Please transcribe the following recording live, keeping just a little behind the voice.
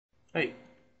Hey,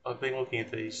 I've been looking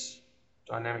at these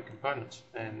dynamic components,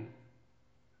 and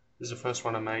this is the first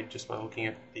one I made just by looking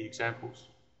at the examples.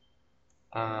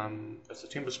 It's a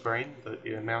timber screen that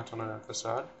you mount on a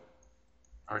facade,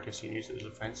 or I guess you can use it as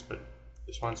a fence, but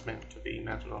this one's meant to be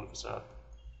mounted on a facade.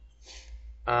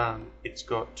 It's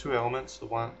got two elements.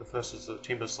 The first is the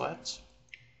timber slats,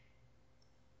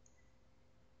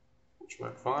 which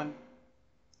work fine.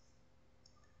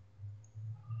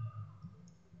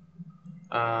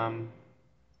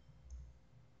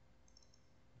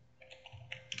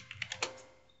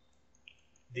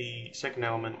 The second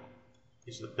element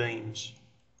is the beams,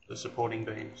 the supporting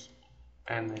beams,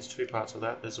 and there's two parts of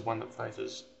that. There's the one that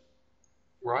faces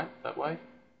right, that way,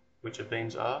 which are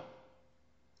beams R,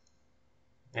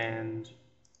 and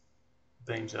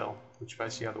beams L, which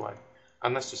face the other way.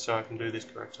 And that's just so I can do this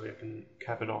correctly. I can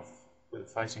cap it off with it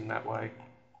facing that way,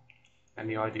 and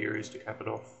the idea is to cap it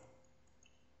off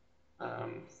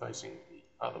facing the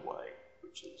other way,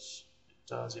 which is it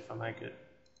does if I make it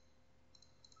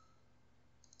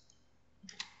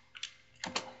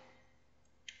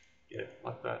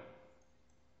like that.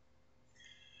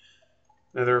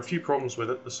 Now there are a few problems with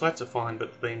it. The slats are fine,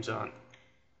 but the beams aren't.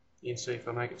 You can see if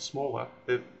I make it smaller,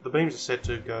 the beams are set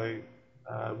to go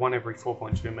 1 every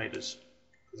 4.2 meters,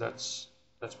 because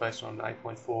that's based on an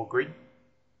 8.4 grid.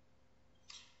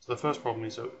 So the first problem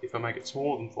is that if I make it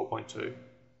smaller than 4.2,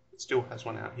 it still has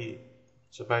one out here.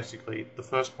 So basically, the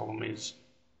first problem is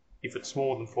if it's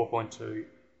smaller than 4.2,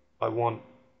 I want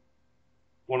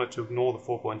it to ignore the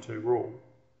 4.2 rule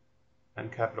and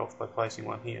cap it off by placing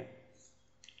one here.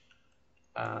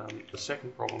 The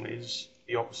second problem is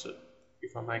the opposite.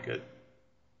 If I make it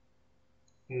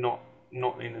not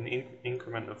in an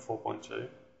increment of 4.2,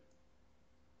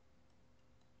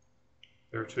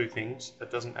 there are two things.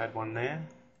 It doesn't add one there,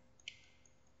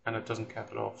 and it doesn't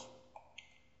cap it off.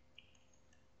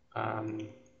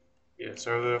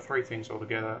 So there are three things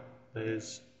altogether.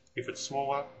 There's, if it's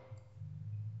smaller,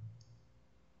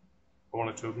 I want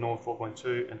it to ignore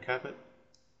 4.2 and cap it.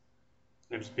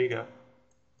 And if it's bigger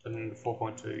than the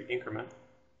 4.2 increment,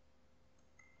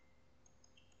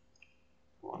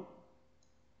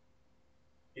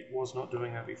 it was not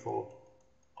doing that before.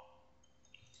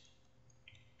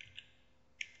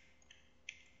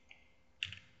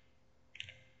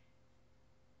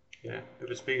 Yeah, if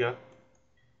it's bigger,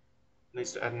 it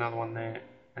needs to add another one there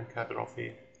and cap it off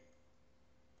here.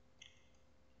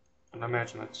 And I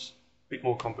imagine that's a bit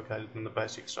more complicated than the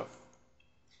basic stuff.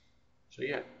 So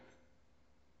yeah.